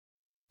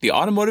The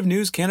Automotive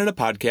News Canada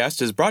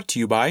podcast is brought to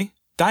you by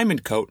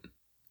Diamond Coat.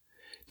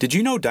 Did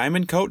you know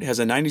Diamond Coat has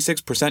a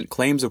 96%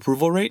 claims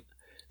approval rate?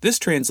 This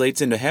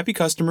translates into happy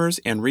customers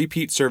and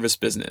repeat service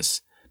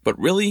business. But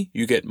really,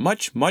 you get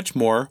much, much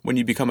more when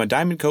you become a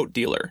Diamond Coat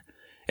dealer.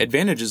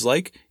 Advantages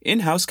like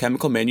in-house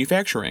chemical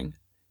manufacturing,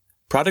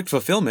 product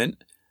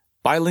fulfillment,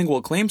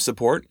 bilingual claims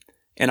support,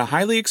 and a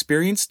highly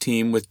experienced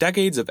team with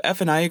decades of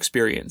F&I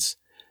experience.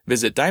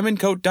 Visit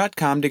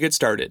diamondcoat.com to get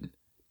started.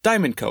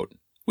 Diamond Coat.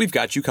 We've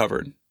got you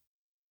covered.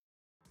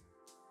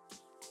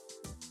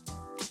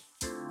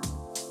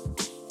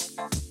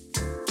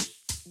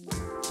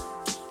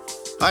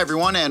 Hi,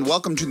 everyone, and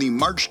welcome to the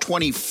March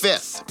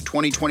 25th,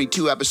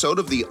 2022 episode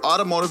of the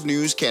Automotive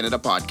News Canada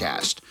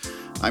podcast.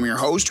 I'm your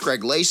host,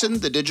 Greg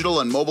Layson, the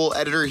digital and mobile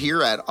editor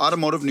here at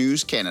Automotive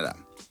News Canada.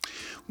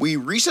 We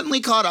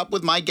recently caught up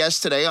with my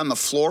guest today on the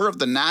floor of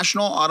the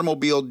National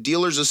Automobile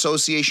Dealers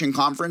Association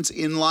conference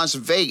in Las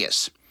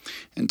Vegas.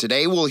 And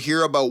today we'll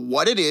hear about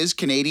what it is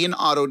Canadian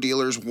auto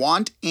dealers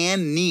want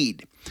and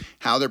need,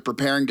 how they're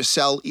preparing to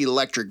sell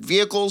electric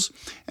vehicles,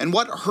 and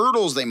what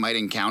hurdles they might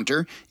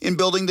encounter in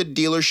building the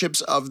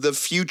dealerships of the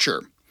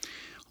future.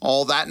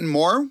 All that and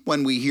more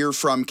when we hear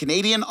from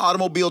Canadian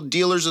Automobile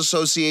Dealers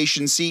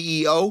Association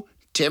CEO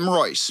Tim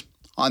Royce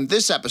on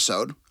this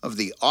episode of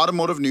the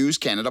Automotive News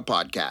Canada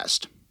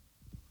podcast.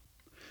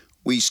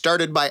 We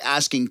started by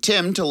asking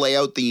Tim to lay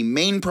out the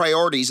main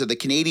priorities of the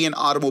Canadian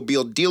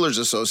Automobile Dealers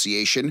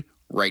Association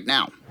right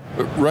now.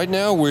 Right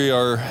now, we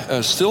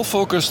are still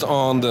focused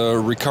on the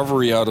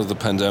recovery out of the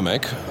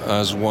pandemic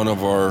as one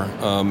of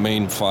our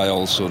main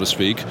files, so to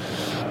speak.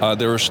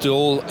 There are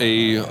still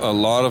a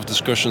lot of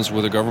discussions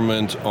with the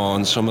government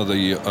on some of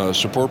the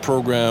support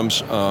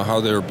programs,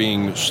 how they're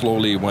being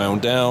slowly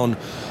wound down,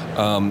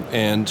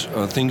 and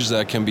things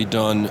that can be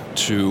done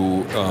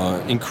to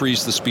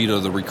increase the speed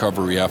of the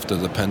recovery after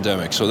the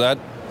pandemic. So that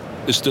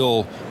is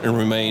still and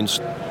remains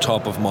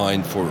top of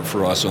mind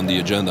for us on the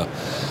agenda.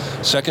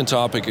 Second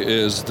topic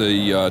is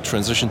the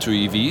transition to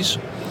EVs.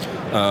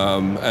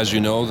 As you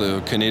know, the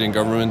Canadian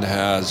government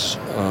has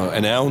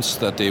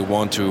announced that they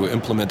want to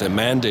implement a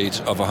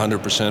mandate of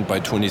 100% by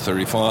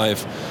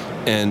 2035,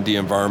 and the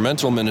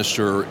environmental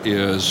minister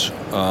is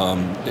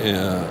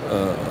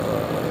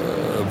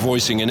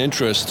voicing an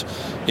interest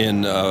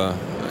in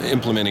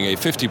implementing a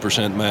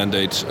 50%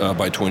 mandate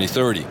by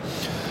 2030.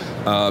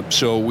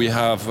 So we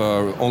have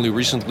only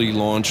recently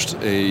launched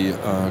a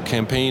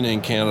campaign in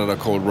Canada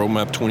called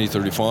Roadmap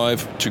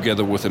 2035,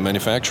 together with the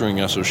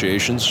manufacturing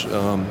associations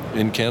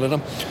in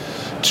Canada,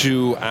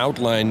 to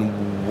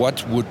outline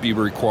what would be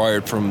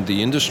required from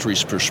the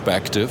industry's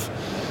perspective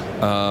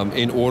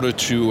in order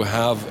to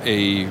have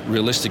a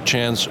realistic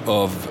chance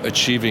of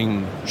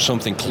achieving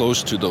something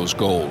close to those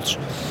goals.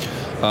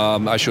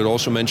 I should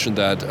also mention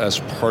that as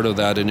part of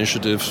that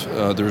initiative,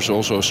 there's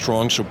also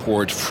strong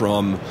support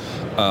from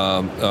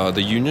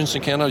the unions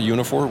in Canada,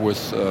 Unifor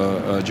with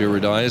Jerry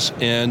Dias,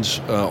 and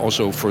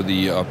also for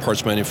the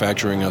Parts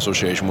Manufacturing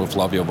Association with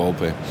Flavio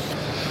Volpe.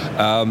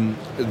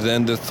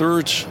 Then the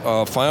third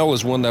file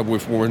is one that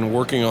we've been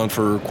working on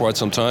for quite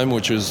some time,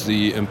 which is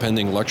the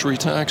impending luxury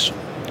tax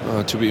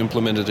to be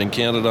implemented in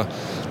Canada.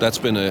 That's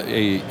been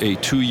a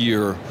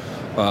 2-year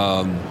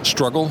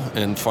struggle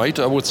and fight,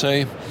 I would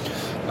say.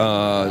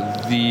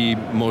 The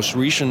most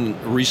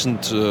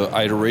recent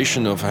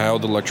iteration of how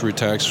the luxury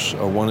tax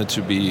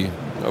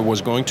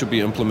was going to be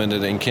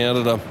implemented in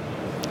Canada,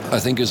 I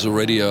think is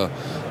already a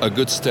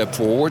good step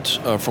forward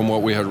from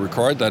what we had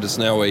required. That is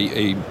now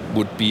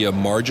would be a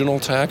marginal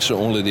tax, so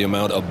only the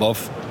amount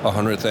above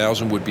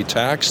 100,000 would be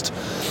taxed,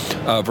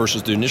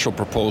 versus the initial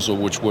proposal,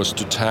 which was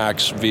to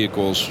tax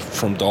vehicles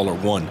from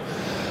 $1.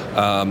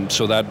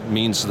 So that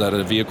means that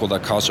a vehicle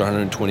that costs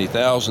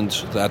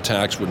 $120,000, that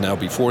tax would now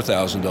be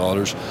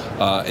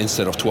 $4,000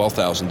 instead of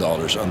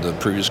 $12,000 on the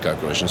previous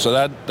calculation.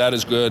 So that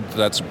is good.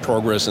 That's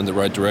progress in the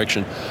right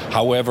direction.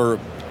 However,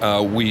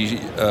 we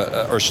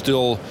are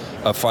still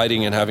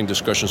fighting and having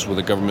discussions with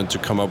the government to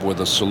come up with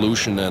a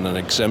solution and an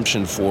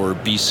exemption for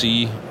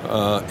BC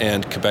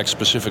and Quebec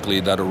specifically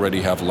that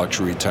already have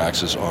luxury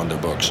taxes on their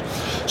books.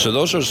 So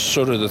those are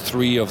sort of the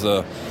three of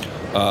the,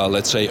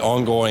 let's say,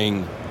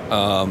 ongoing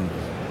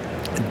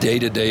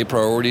day-to-day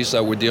priorities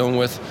that we're dealing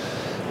with.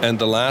 And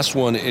the last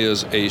one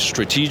is a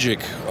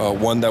strategic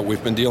one that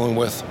we've been dealing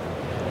with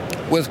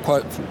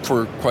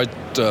for quite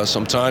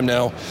some time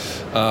now,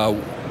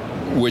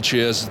 which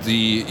is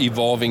the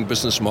evolving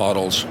business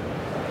models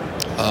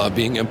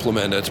being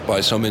implemented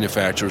by some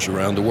manufacturers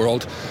around the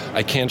world.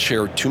 I can't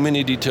share too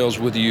many details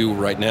with you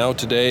right now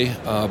today,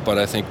 but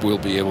I think we'll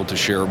be able to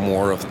share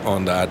more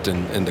on that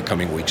in the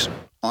coming weeks.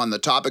 On the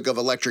topic of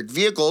electric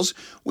vehicles,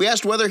 we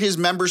asked whether his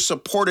members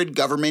supported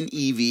government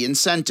EV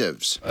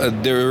incentives.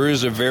 There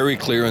is a very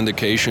clear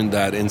indication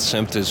that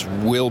incentives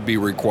will be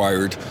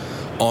required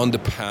on the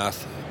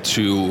path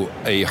to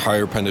a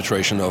higher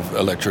penetration of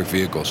electric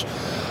vehicles.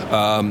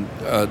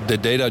 The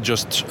data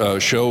just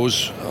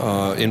shows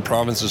in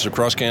provinces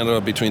across Canada,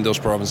 between those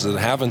provinces that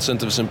have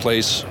incentives in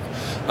place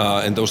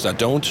and those that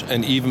don't,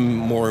 and even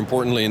more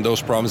importantly, in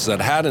those provinces that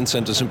had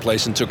incentives in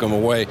place and took them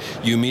away,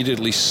 you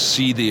immediately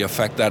see the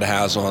effect that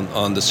has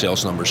on the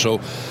sales numbers. So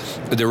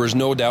there is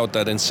no doubt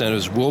that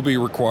incentives will be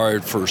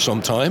required for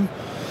some time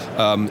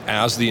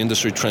as the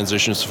industry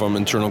transitions from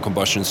internal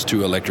combustions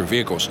to electric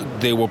vehicles.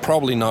 They will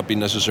probably not be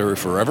necessary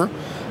forever,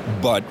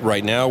 but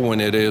right now,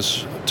 when it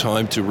is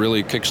time to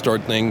really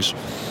kickstart things,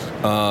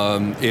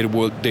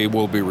 they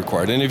will be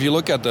required. And if you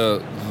look at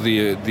the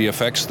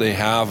effects they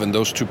have in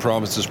those two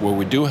provinces where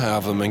we do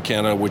have them in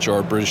Canada, which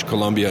are British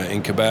Columbia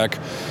and Quebec,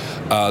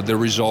 the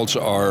results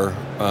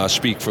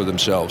speak for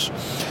themselves.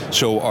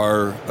 So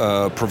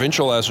our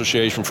provincial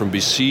association from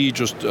BC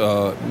just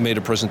made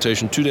a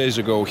presentation 2 days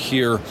ago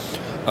here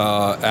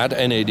at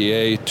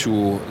NADA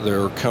to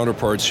their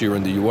counterparts here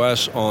in the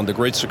U.S. on the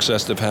great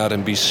success they've had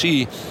in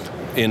BC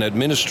in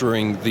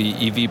administering the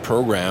EV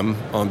program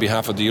on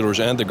behalf of dealers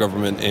and the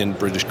government in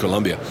British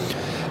Columbia.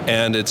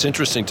 And it's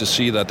interesting to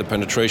see that the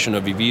penetration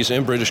of EVs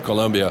in British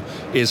Columbia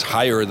is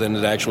higher than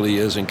it actually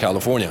is in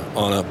California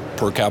on a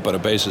per capita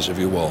basis, if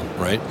you will,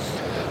 right?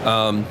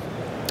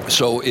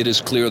 So it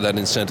is clear that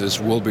incentives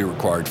will be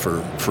required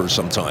for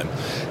some time.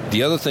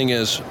 The other thing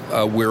is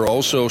we're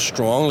also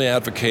strongly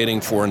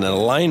advocating for an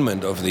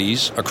alignment of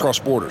these across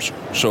borders.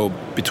 So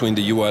between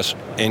the U.S.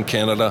 and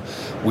Canada,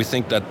 we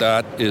think that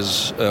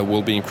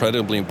will be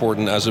incredibly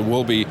important, as it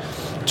will be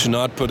to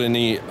not put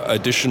any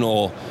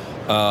additional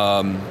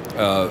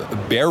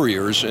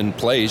barriers in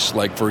place,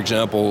 like, for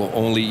example,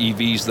 only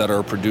EVs that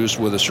are produced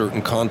with a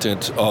certain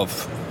content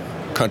of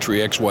country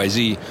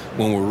XYZ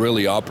when we're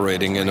really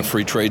operating in a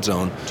free trade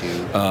zone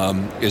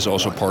is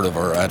also part of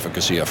our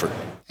advocacy effort.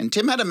 And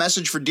Tim had a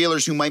message for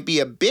dealers who might be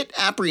a bit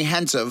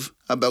apprehensive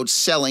about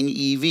selling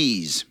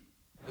EVs.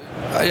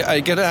 I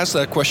get asked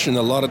that question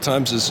a lot of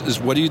times is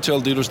what do you tell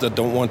dealers that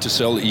don't want to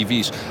sell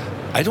EVs?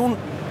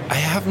 I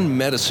haven't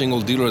met a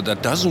single dealer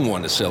that doesn't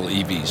want to sell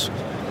EVs.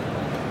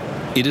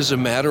 It is a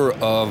matter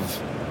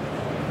of,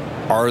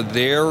 are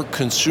their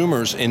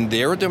consumers in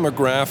their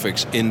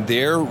demographics, in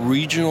their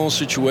regional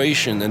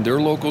situation, in their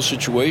local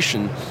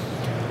situation,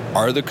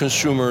 are the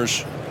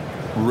consumers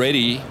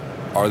ready?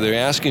 Are they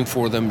asking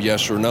for them,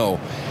 yes or no?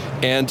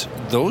 And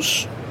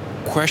those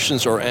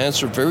questions are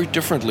answered very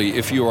differently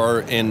if you are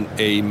in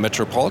a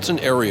metropolitan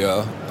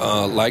area,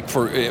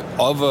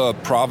 of a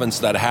province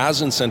that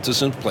has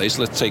incentives in place.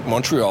 Let's take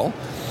Montreal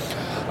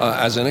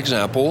as an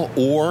example,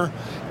 or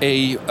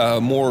a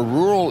more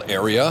rural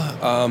area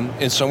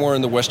somewhere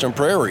in the Western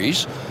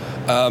Prairies,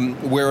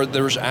 where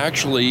there's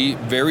actually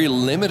very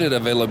limited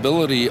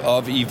availability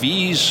of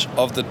EVs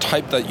of the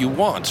type that you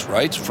want,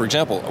 right? For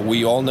example,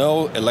 we all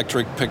know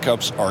electric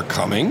pickups are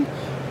coming,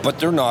 but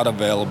they're not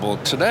available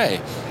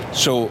today.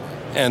 So,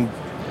 and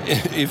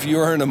if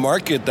you're in a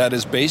market that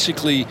is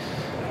basically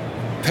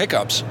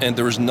pickups and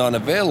there's none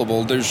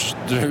available,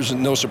 there's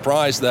no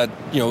surprise that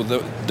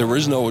there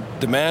is no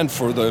demand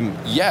for them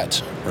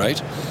yet,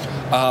 right?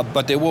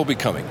 But they will be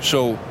coming.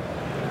 So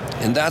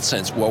in that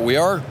sense, what we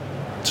are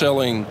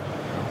telling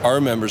our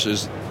members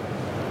is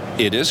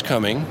it is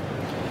coming.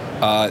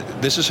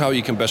 This is how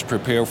you can best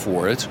prepare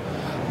for it.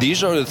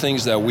 These are the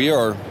things that we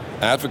are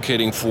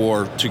advocating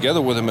for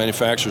together with the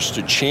manufacturers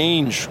to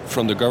change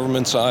from the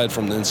government side,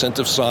 from the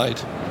incentive side,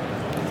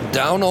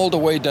 down all the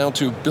way down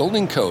to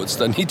building codes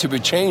that need to be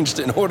changed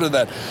in order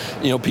that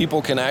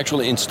people can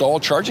actually install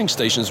charging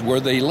stations where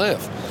they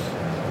live.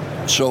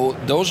 So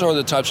those are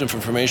the types of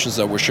information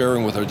that we're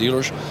sharing with our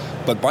dealers.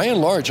 But by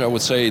and large, I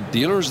would say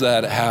dealers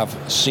that have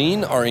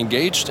seen, are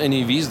engaged in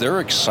EVs, they're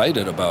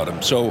excited about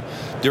them. So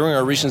during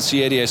our recent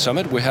CADA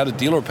Summit, we had a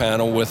dealer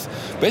panel with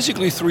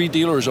basically 3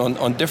 dealers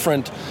on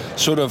different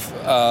sort of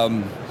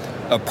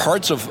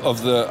parts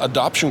of the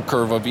adoption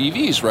curve of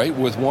EVs, right?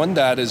 With one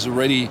that is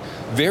already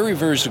very,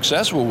 very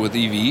successful with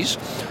EVs,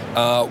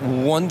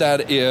 one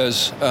that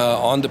is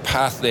on the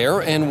path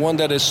there, and one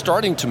that is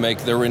starting to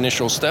make their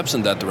initial steps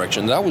in that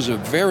direction. That was a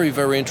very,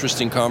 very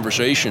interesting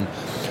conversation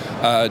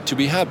to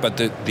be had, but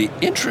the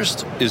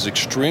interest is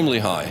extremely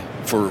high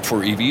for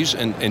EVs,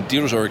 and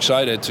dealers are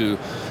excited to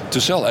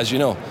sell. As you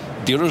know,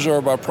 dealers are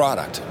about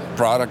product,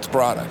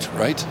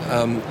 right?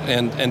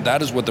 And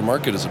that is what the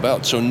market is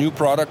about. So new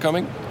product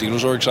coming,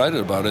 dealers are excited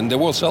about it, and they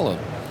will sell it.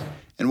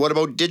 And what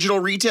about digital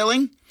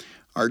retailing?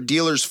 Are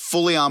dealers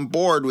fully on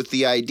board with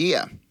the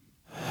idea?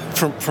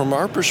 From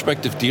our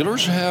perspective,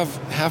 dealers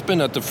have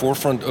been at the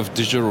forefront of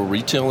digital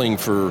retailing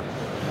for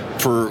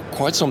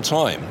quite some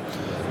time,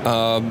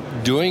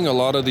 doing a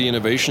lot of the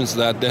innovations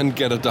that then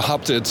get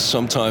adopted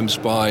sometimes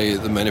by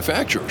the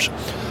manufacturers.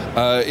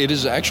 It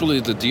is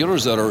actually the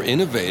dealers that are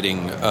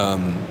innovating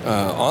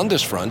on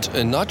this front,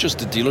 and not just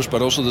the dealers,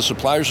 but also the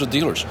suppliers of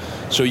dealers.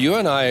 So you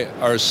and I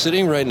are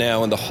sitting right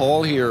now in the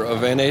hall here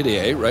of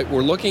NADA, right?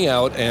 We're looking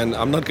out, and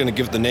I'm not going to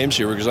give the names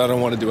here because I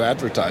don't want to do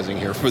advertising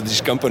here for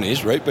these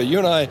companies, right? But you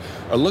and I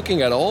are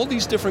looking at all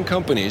these different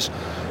companies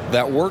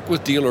that work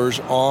with dealers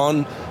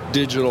on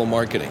digital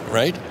marketing,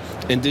 right?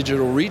 And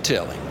digital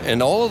retailing.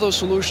 And all of those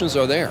solutions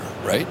are there,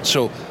 right?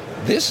 So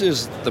this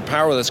is the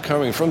power that's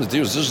coming from the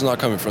dealers. This is not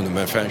coming from the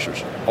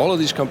manufacturers. All of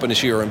these companies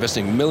here are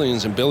investing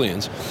millions and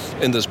billions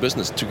in this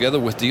business together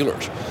with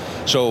dealers.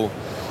 So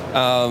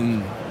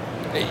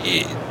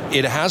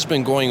it has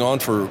been going on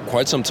for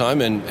quite some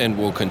time and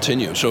will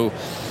continue. So,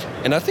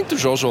 and I think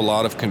there's also a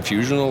lot of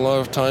confusion a lot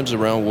of times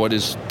around what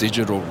is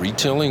digital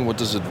retailing. What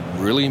does it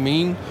really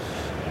mean?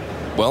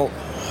 Well,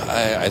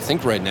 I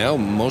think right now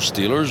most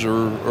dealers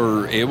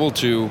are able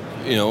to,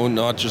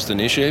 not just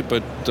initiate,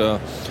 but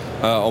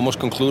almost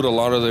conclude a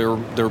lot of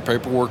their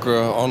paperwork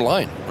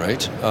online,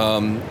 right?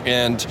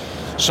 And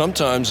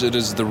sometimes it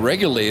is the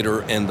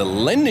regulator and the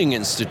lending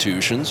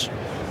institutions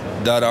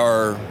that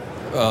are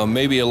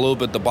maybe a little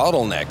bit the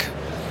bottleneck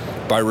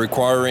by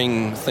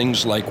requiring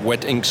things like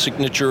wet ink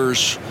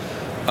signatures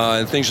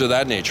and things of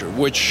that nature,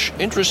 which,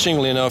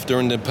 interestingly enough,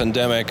 during the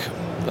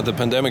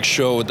pandemic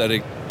showed that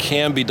it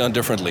can be done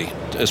differently,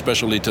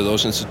 especially to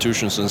those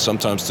institutions and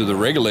sometimes to the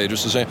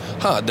regulators, to say,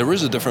 there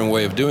is a different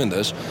way of doing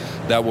this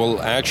that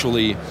will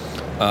actually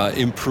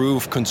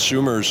improve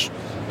consumers'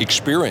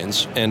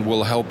 experience and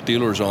will help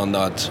dealers on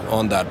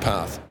that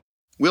path.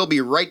 We'll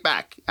be right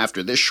back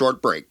after this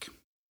short break.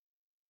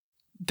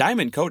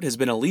 Diamond Coat has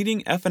been a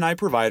leading F&I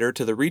provider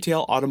to the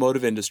retail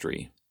automotive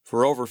industry.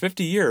 For over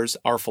 50 years,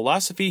 our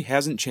philosophy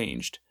hasn't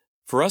changed.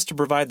 For us to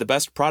provide the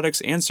best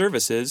products and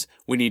services,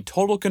 we need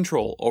total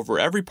control over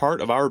every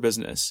part of our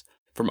business.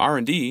 From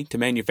R&D to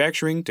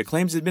manufacturing to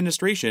claims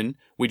administration,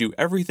 we do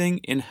everything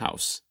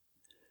in-house.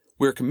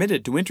 We're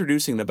committed to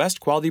introducing the best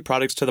quality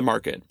products to the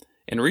market,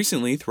 and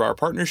recently, through our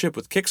partnership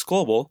with Kix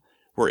Global,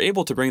 we're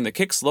able to bring the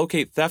Kix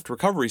Locate Theft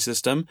Recovery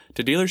System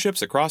to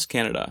dealerships across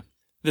Canada.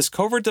 This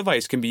covert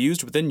device can be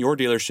used within your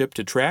dealership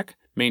to track,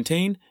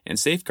 maintain, and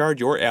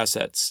safeguard your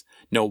assets.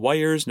 No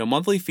wires, no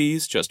monthly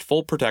fees, just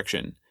full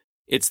protection.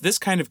 It's this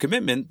kind of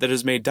commitment that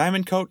has made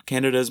Diamond Coat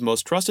Canada's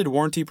most trusted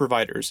warranty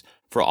providers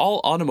for all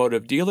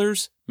automotive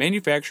dealers,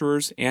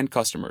 manufacturers, and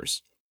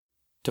customers.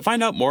 To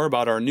find out more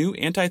about our new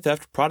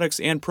anti-theft products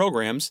and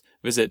programs,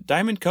 visit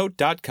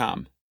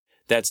diamondcoat.com.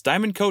 That's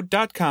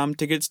diamondcoat.com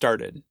to get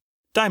started.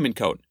 Diamond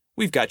Coat,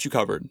 we've got you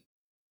covered.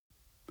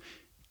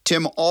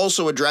 Tim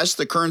also addressed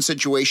the current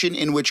situation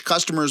in which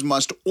customers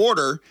must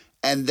order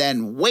and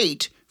then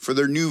wait for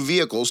their new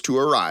vehicles to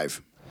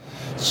arrive.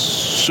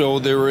 So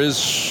there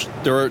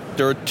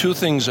are two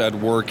things at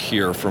work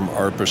here from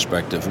our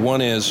perspective.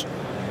 One is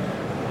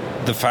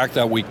the fact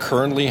that we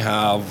currently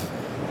have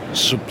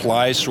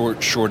supply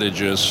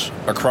shortages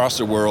across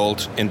the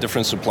world in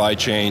different supply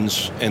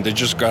chains, and they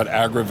just got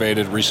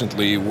aggravated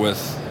recently with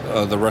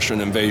the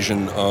Russian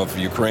invasion of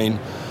Ukraine.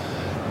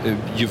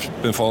 You've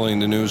been following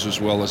the news as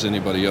well as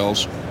anybody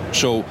else.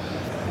 So,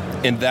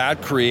 and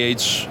that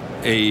creates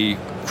a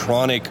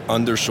chronic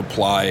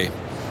undersupply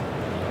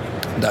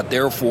that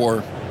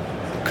therefore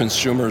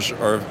consumers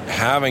are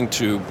having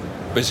to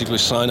basically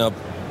sign up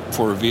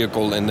for a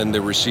vehicle and then they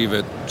receive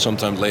it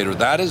sometime later.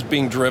 That is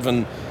being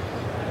driven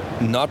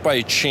not by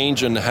a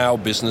change in how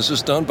business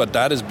is done, but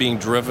that is being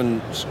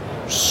driven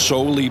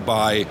solely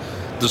by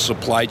the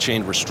supply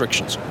chain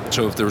restrictions.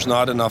 So if there's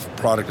not enough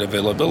product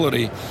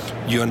availability,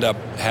 you end up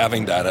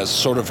having that as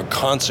sort of a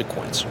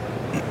consequence.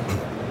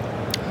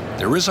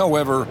 There is,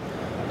 however,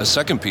 a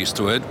second piece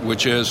to it,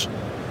 which is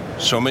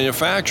some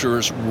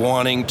manufacturers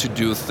wanting to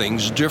do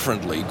things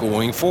differently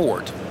going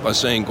forward, by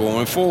saying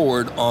going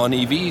forward on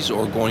EVs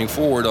or going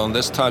forward on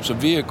this types of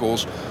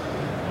vehicles,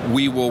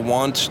 we will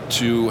want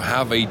to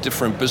have a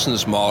different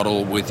business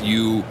model with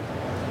you,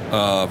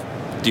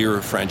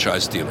 dear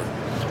franchise dealer.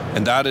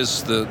 And that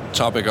is the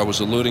topic I was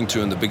alluding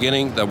to in the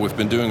beginning that we've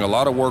been doing a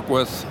lot of work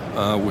with.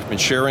 We've been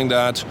sharing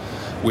that.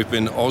 We've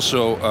been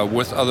also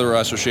with other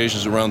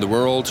associations around the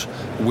world.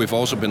 We've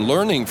also been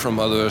learning from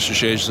other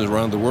associations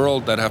around the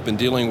world that have been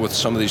dealing with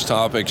some of these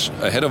topics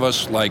ahead of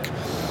us, like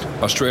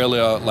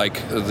Australia,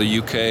 like the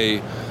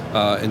UK,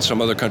 and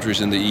some other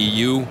countries in the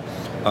EU,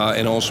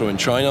 and also in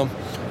China.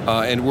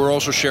 And we're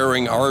also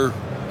sharing our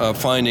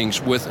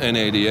findings with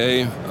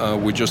NADA.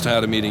 We just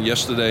had a meeting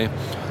yesterday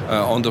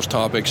on those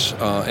topics,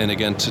 and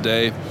again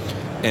today.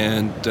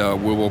 And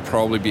we will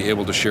probably be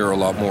able to share a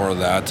lot more of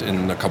that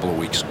in a couple of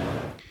weeks.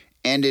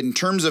 And in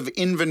terms of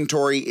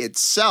inventory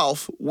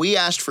itself, we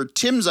asked for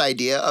Tim's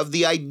idea of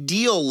the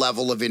ideal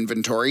level of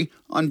inventory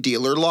on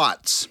dealer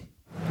lots.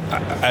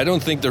 I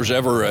don't think there's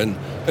ever an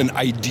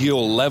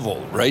ideal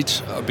level,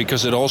 right?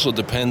 Because it also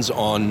depends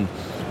on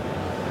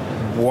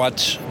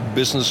what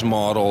business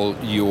model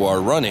you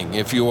are running.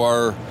 If you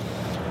are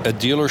a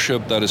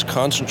dealership that is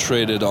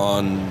concentrated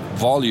on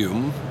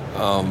volume,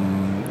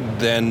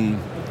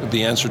 then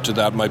the answer to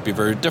that might be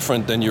very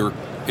different than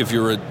if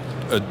you're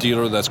a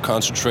dealer that's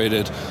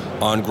concentrated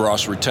on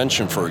gross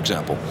retention, for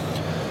example.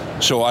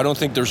 So I don't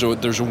think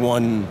there's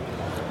one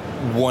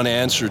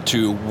answer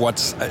to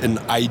what's an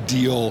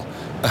ideal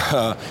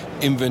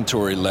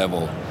inventory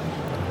level.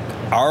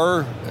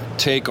 Our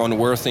take on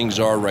where things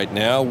are right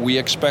now, we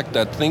expect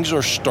that things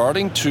are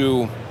starting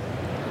to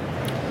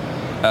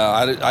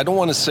I don't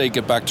want to say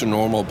get back to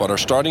normal, but are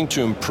starting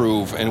to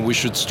improve, and we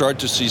should start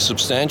to see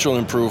substantial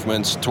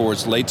improvements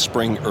towards late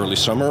spring, early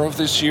summer of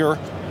this year.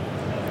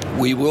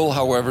 We will,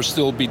 however,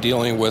 still be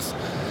dealing with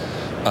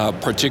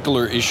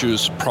particular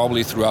issues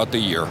probably throughout the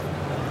year,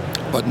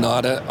 but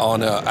not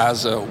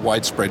as a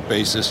widespread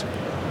basis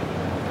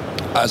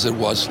as it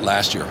was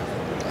last year.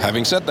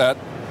 Having said that,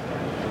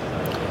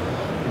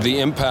 the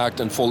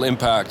impact and full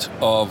impact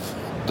of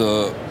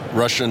the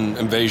Russian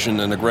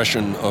invasion and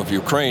aggression of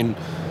Ukraine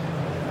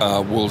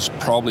will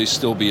probably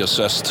still be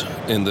assessed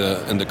in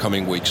the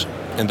coming weeks,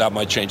 and that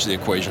might change the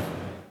equation.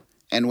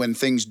 And when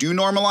things do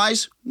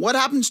normalize, what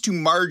happens to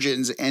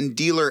margins and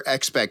dealer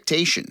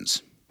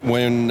expectations?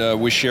 When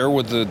we share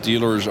with the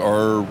dealers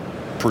our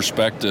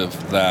perspective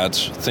that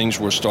things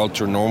will start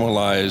to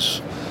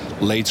normalize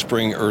late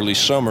spring, early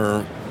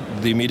summer,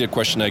 the immediate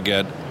question I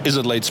get, is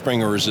it late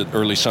spring or is it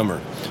early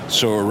summer?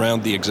 So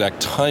around the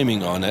exact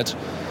timing on it,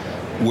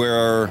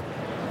 where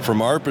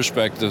from our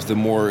perspective, the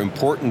more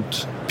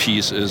important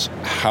piece is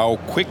how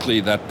quickly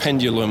that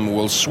pendulum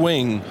will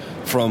swing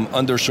from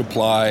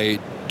undersupply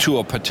to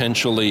a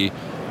potentially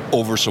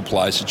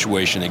oversupply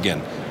situation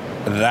again.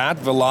 That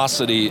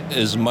velocity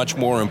is much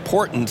more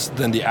important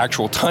than the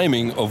actual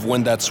timing of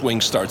when that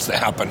swing starts to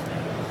happen.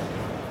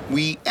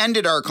 We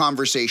ended our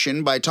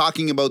conversation by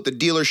talking about the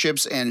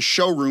dealerships and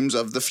showrooms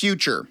of the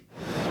future.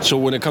 So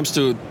when it comes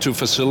to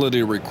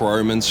facility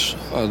requirements,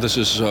 this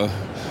is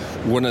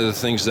one of the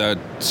things that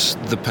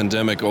the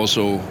pandemic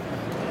also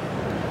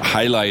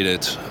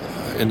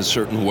highlighted in a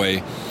certain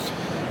way,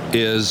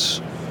 is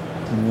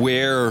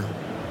where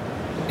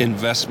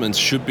investments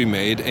should be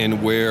made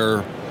and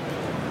where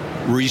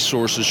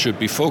resources should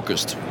be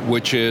focused,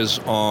 which is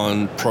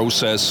on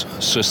process,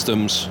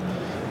 systems,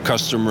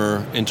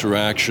 customer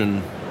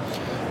interaction,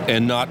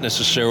 and not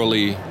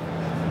necessarily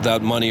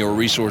that money or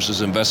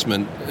resources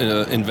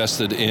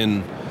invested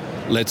in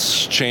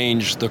let's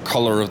change the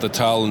color of the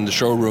tile in the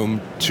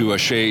showroom to a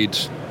shade,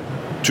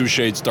 2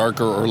 shades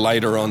darker or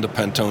lighter on the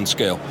Pantone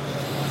scale,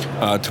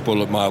 to put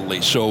it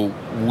mildly. So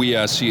we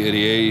as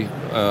CADA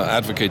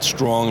advocate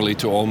strongly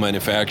to all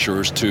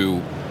manufacturers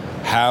to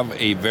have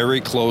a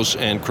very close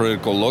and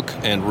critical look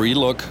and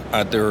relook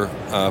at their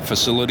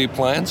facility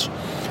plans,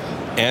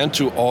 and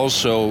to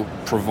also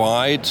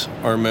provide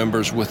our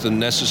members with the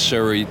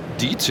necessary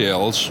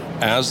details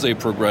as they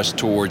progress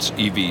towards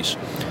EVs.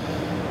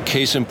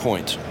 Case in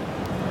point,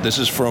 this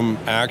is from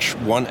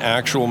one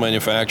actual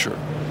manufacturer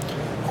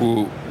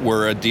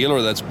where a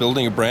dealer that's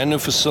building a brand new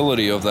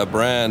facility of that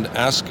brand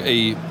asked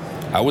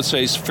I would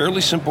say, fairly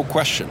simple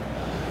question,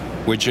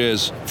 which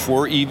is,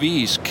 for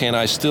EVs, can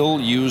I still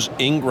use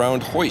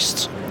in-ground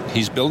hoists?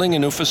 He's building a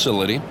new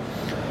facility.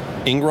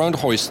 In-ground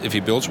hoist, if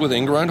he builds with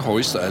in-ground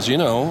hoist, as you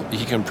know,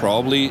 he can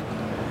probably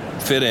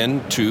fit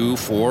in 2,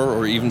 4,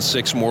 or even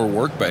 6 more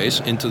work bays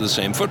into the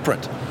same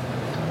footprint.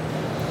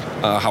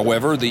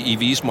 However, the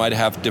EVs might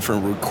have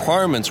different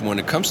requirements when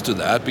it comes to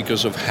that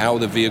because of how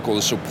the vehicle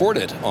is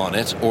supported on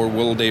it, or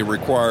will they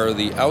require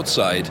the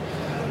outside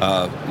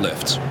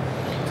lifts?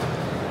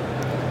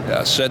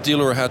 Said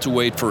dealer had to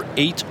wait for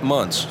 8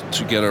 months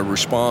to get a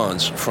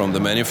response from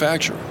the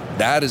manufacturer.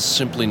 That is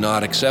simply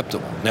not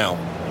acceptable. Now,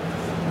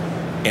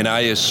 and I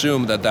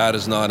assume that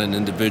is not an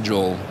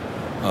individual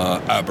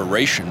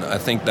aberration. I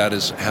think that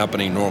is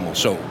happening normal.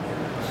 So,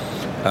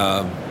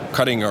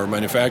 cutting our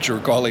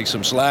manufacturer colleagues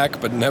some slack,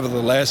 but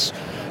nevertheless,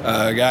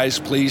 guys,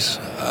 please,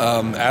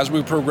 as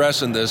we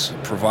progress in this,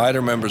 provide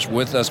our members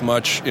with as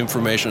much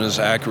information, as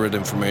accurate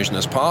information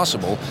as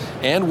possible.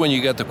 And when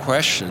you get the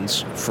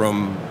questions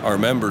from our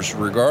members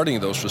regarding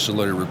those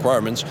facility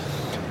requirements,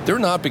 they're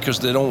not because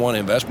they don't want to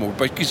invest more,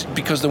 but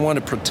because they want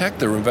to protect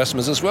their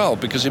investments as well.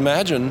 Because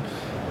imagine,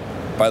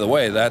 by the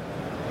way, that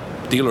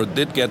dealer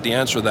did get the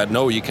answer that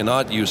no, you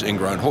cannot use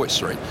in-ground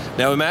hoists, right?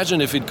 Now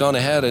imagine if he'd gone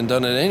ahead and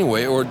done it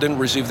anyway, or didn't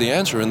receive the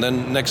answer, and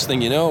then next thing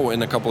you know,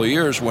 in a couple of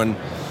years, when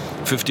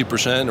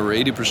 50% or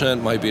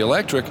 80% might be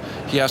electric,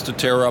 he has to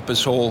tear up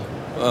his whole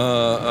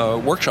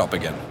workshop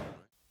again.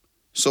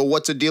 So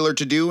what's a dealer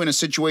to do in a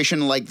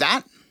situation like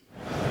that?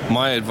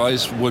 My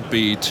advice would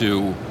be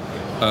to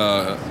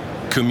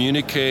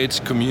communicate,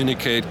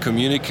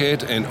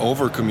 and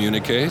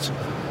over-communicate,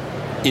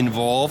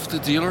 involve the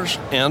dealers,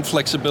 and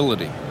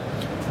flexibility.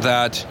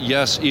 That,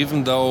 yes,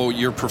 even though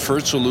your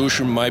preferred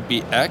solution might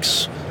be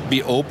X,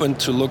 be open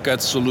to look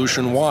at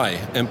solution Y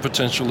and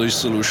potentially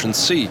solution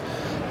C.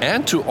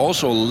 And to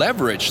also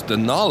leverage the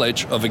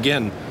knowledge of,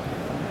 again,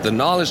 the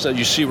knowledge that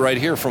you see right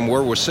here from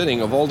where we're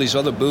sitting of all these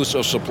other booths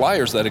of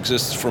suppliers that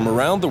exist from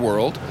around the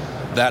world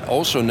that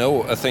also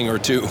know a thing or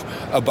two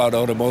about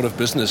automotive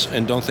business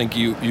and don't think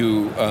you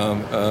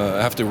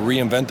have to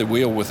reinvent the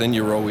wheel within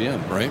your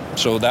OEM, right?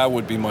 So that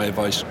would be my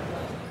advice.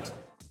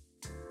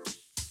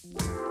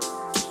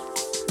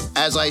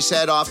 As I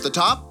said off the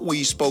top,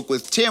 we spoke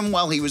with Tim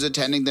while he was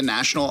attending the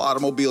National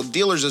Automobile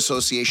Dealers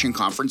Association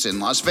conference in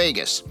Las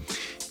Vegas.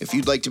 If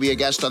you'd like to be a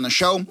guest on the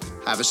show,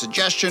 have a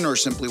suggestion, or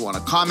simply want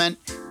to comment,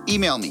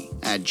 email me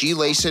at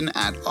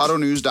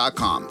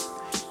glayson@autonews.com.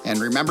 And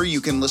remember,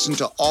 you can listen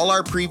to all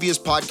our previous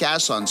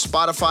podcasts on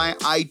Spotify,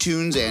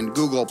 iTunes, and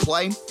Google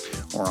Play,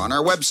 or on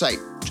our website.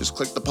 Just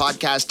click the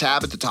podcast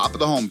tab at the top of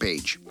the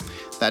homepage.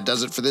 That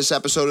does it for this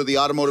episode of the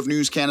Automotive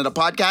News Canada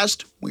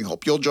podcast. We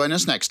hope you'll join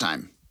us next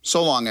time.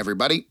 So long,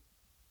 everybody.